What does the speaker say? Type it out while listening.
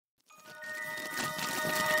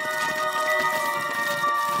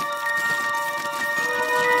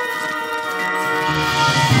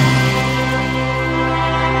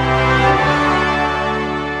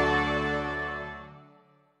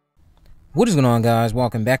What is going on, guys?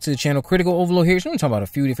 Welcome back to the channel. Critical Overlord here. So we're going to talk about a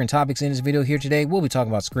few different topics in this video here today. We'll be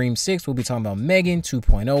talking about Scream 6. We'll be talking about M3GAN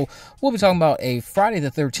 2.0. We'll be talking about a Friday the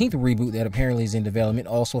 13th reboot that apparently is in development,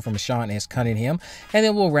 also from Sean Cunningham. And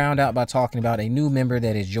then we'll round out by talking about a new member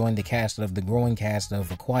that has joined the cast of the growing cast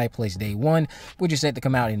of A Quiet Place Day 1, which is set to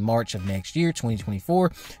come out in March of next year,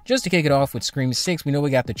 2024. Just to kick it off with Scream 6, we know we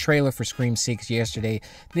got the trailer for Scream 6 yesterday.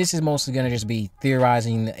 This is mostly going to just be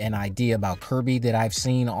theorizing an idea about Kirby that I've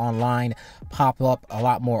seen online pop up a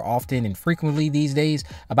lot more often and frequently these days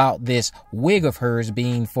about this wig of hers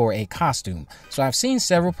being for a costume. So I've seen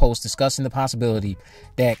several posts discussing the possibility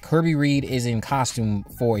that Kirby Reed is in costume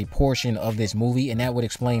for a portion of this movie, and that would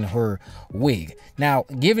explain her wig. Now,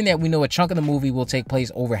 given that we know a chunk of the movie will take place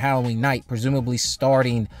over Halloween night, presumably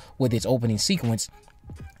starting with its opening sequence,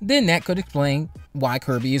 then that could explain why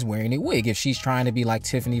Kirby is wearing a wig if she's trying to be like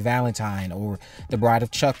Tiffany Valentine or the Bride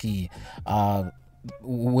of Chucky,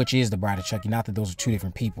 which is the Bride of Chucky. Not that those are two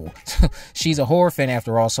different people. She's a horror fan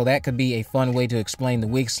after all, so that could be a fun way to explain the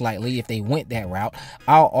wig slightly if they went that route.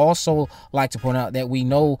 I'll also like to point out that we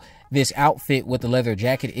know this outfit with the leather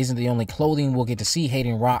jacket isn't the only clothing we'll get to see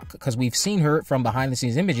Hayden rock, because we've seen her from behind the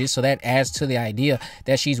scenes images, so that adds to the idea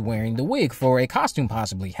that she's wearing the wig for a costume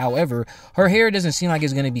possibly. However, her hair doesn't seem like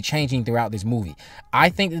it's going to be changing throughout this movie. I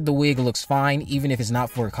think that the wig looks fine even if it's not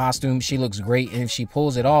for a costume. She looks great, and if she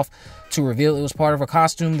pulls it off to reveal it was part of a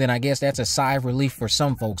costume, then I guess that's a sigh of relief for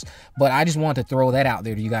some folks. But I just want to throw that out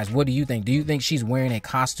there to you guys. What do you think? Do you think she's wearing a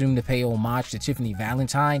costume to pay homage to Tiffany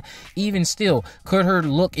Valentine? Even still, could her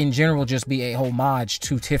look in general just be a homage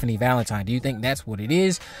to Tiffany Valentine? Do you think that's what it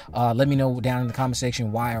is? Let me know down in the comment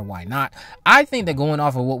section why or why not. I think that going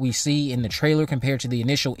off of what we see in the trailer compared to the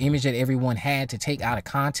initial image that everyone had to take out of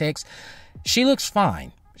context, she looks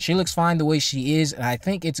fine. She looks fine the way she is, and I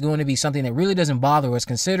think it's going to be something that really doesn't bother us,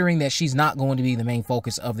 considering that she's not going to be the main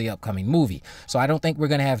focus of the upcoming movie. So I don't think we're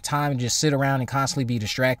going to have time to just sit around and constantly be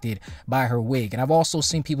distracted by her wig. And I've also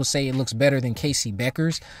seen people say it looks better than Casey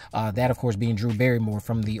Becker's, that of course being Drew Barrymore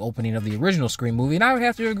from the opening of the original Scream movie, and I would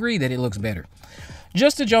have to agree that it looks better.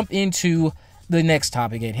 Just to jump into the next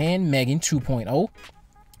topic at hand, M3GAN 2.0.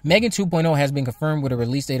 M3GAN 2.0 has been confirmed with a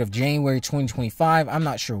release date of January 2025. I'm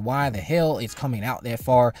not sure why the hell it's coming out that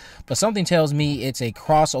far, but something tells me it's a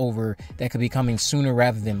crossover that could be coming sooner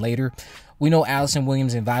rather than later. We know Allison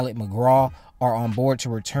Williams and Violet McGraw are on board to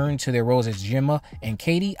return to their roles as Gemma and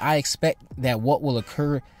Katie. I expect that what will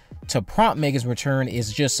occur to prompt M3GAN's return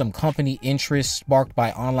is just some company interest sparked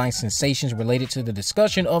by online sensations related to the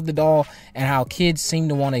discussion of the doll and how kids seem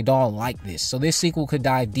to want a doll like this. So this sequel could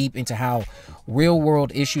dive deep into how real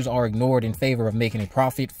world issues are ignored in favor of making a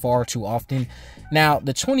profit far too often. Now,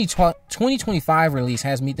 the 2025 release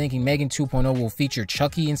has me thinking M3GAN 2.0 will feature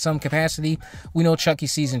Chucky in some capacity. We know Chucky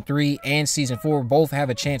Season 3 and Season 4 both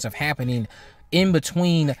have a chance of happening in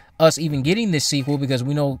between us even getting this sequel, because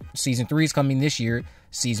we know Season 3 is coming this year.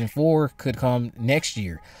 Season 4 could come next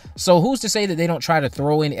year. So who's to say that they don't try to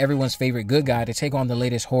throw in everyone's favorite good guy to take on the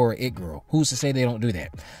latest horror it girl? Who's to say they don't do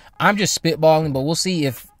that? I'm just spitballing, but we'll see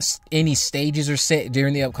if any stages are set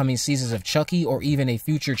during the upcoming seasons of Chucky or even a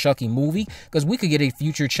future Chucky movie, because we could get a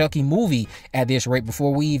future Chucky movie at this rate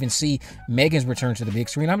before we even see M3GAN's return to the big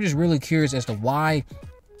screen. I'm just really curious as to why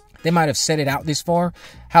they might have set it out this far.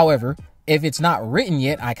 However, if it's not written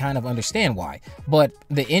yet, I kind of understand why. But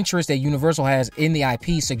the interest that Universal has in the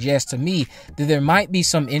IP suggests to me that there might be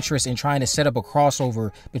some interest in trying to set up a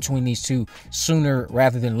crossover between these two sooner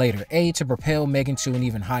rather than later. A, to propel M3GAN to an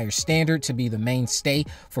even higher standard, to be the mainstay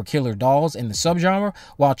for killer dolls in the subgenre,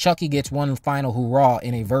 while Chucky gets one final hurrah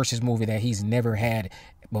in a versus movie that he's never had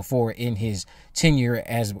before in his tenure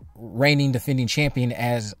as reigning defending champion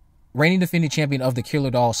of the killer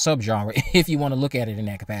doll subgenre, if you want to look at it in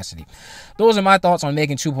that capacity. Those are my thoughts on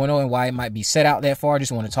M3GAN 2.0 and why it might be set out that far. I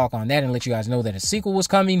just want to talk on that and let you guys know that a sequel was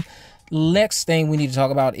coming. Next thing we need to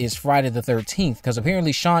talk about is Friday the 13th, because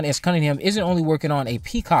apparently Sean Cunningham isn't only working on a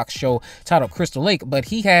Peacock show titled Crystal Lake, but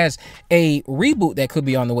he has a reboot that could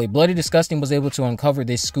be on the way. Bloody Disgusting was able to uncover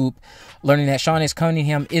this scoop, learning that Sean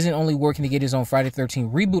Cunningham isn't only working to get his own Friday the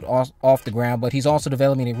 13th reboot off the ground, but he's also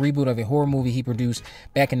developing a reboot of a horror movie he produced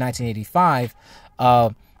back in 1985,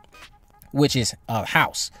 which is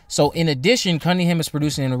House. So in addition, Cunningham is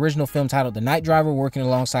producing an original film titled The Night Driver, working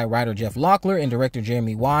alongside writer Jeff Locklear and director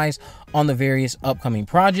Jeremy Wise on the various upcoming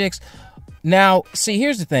projects. Now, see,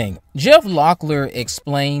 here's the thing. Jeff Locklear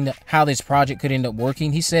explained how this project could end up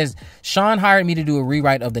working. He says, Sean hired me to do a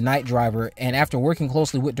rewrite of The Night Driver, and after working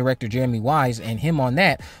closely with director Jeremy Wise and him on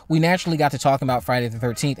that, we naturally got to talking about Friday the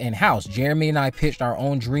 13th and House. Jeremy and I pitched our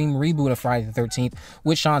own dream reboot of Friday the 13th,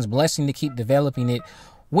 with Sean's blessing to keep developing it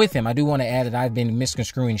with him. I do want to add that I've been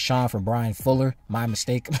misconstruing Sean for Brian Fuller. My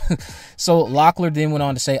mistake. So Locklear then went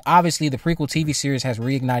on to say, obviously the prequel TV series has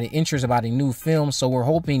reignited interest about a new film, so we're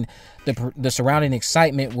hoping the surrounding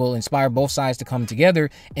excitement will inspire both sides to come together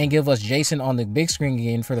and give us Jason on the big screen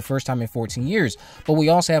again for the first time in 14 years. But we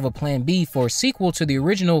also have a plan B for a sequel to the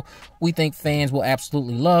original we think fans will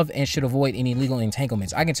absolutely love and should avoid any legal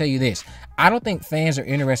entanglements. I can tell you this, I don't think fans are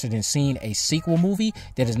interested in seeing a sequel movie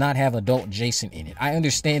that does not have adult Jason in it. I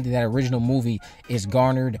understand that original movie is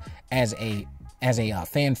garnered as a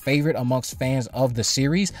fan favorite amongst fans of the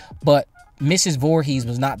series, but Mrs. Voorhees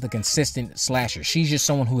was not the consistent slasher. She's just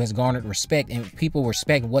someone who has garnered respect, and people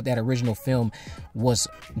respect what that original film was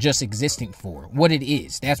just existing for. What it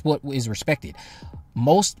is. That's what is respected.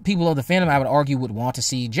 Most people of the fandom, I would argue, would want to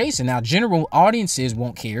see Jason. Now, general audiences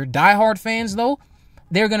won't care. Die-hard fans, though,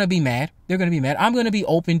 they're going to be mad. They're going to be mad. I'm going to be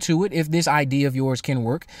open to it if this idea of yours can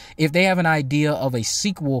work. If they have an idea of a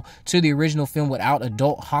sequel to the original film without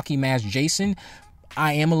adult hockey mask Jason,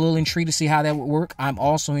 I am a little intrigued to see how that would work. I'm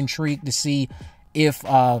also intrigued to see if,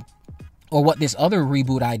 or what this other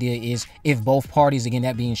reboot idea is, if both parties, again,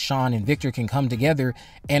 that being Sean and Victor, can come together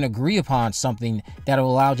and agree upon something that will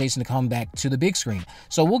allow Jason to come back to the big screen.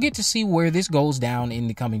 So we'll get to see where this goes down in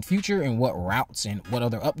the coming future and what routes and what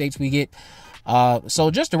other updates we get.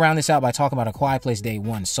 So just to round this out by talking about A Quiet Place Day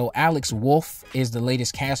 1. So Alex Wolff is the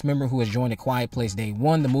latest cast member who has joined A Quiet Place Day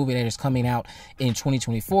 1, the movie that is coming out in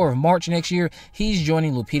 2024 of March next year. He's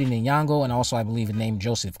joining Lupita Nyong'o and also, I believe, named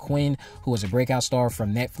Joseph Quinn, who was a breakout star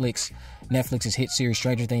from Netflix's hit series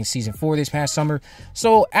Stranger Things Season 4 this past summer.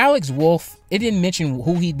 So Alex Wolff, it didn't mention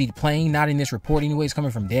who he'd be playing, not in this report anyway. It's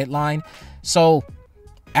coming from Deadline. So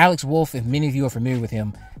Alex Wolff, if many of you are familiar with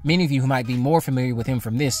him, many of you who might be more familiar with him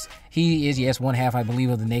from this, he is, yes, one half, I believe,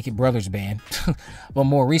 of the Naked Brothers band. But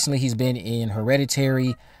more recently, he's been in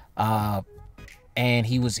Hereditary, and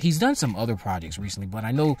he's done some other projects recently, but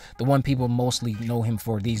I know the one people mostly know him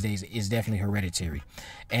for these days is definitely Hereditary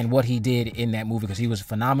and what he did in that movie, because he was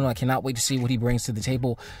phenomenal. I cannot wait to see what he brings to the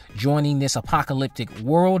table joining this apocalyptic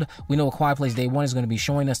world. We know A Quiet Place Day 1 is going to be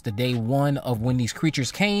showing us the day one of when these creatures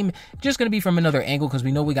came, just going to be from another angle, because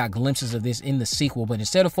we know we got glimpses of this in the sequel. But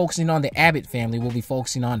instead of focusing on the Abbott family, we'll be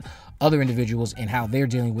focusing on other individuals and how they're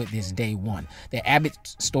dealing with this day one. The Abbott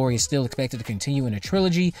story is still expected to continue in a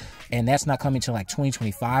trilogy, and that's not coming till like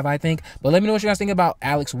 2025, I think. But let me know what you guys think about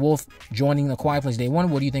Alex Wolff joining A Quiet Place Day 1.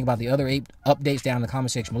 What do you think about the other 8 updates down in the comment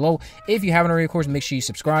section below? If you haven't already, of course, make sure you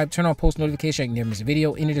subscribe, turn on post notifications so you can never miss a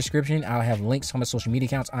video. In the description, I'll have links to my social media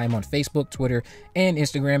accounts. I am on Facebook, Twitter, and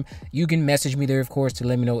Instagram. You can message me there, of course, to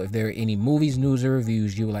let me know if there are any movies, news, or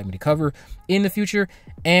reviews you would like me to cover in the future.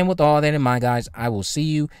 And with all that in mind, guys, I will see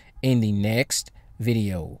you in the next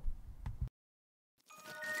video.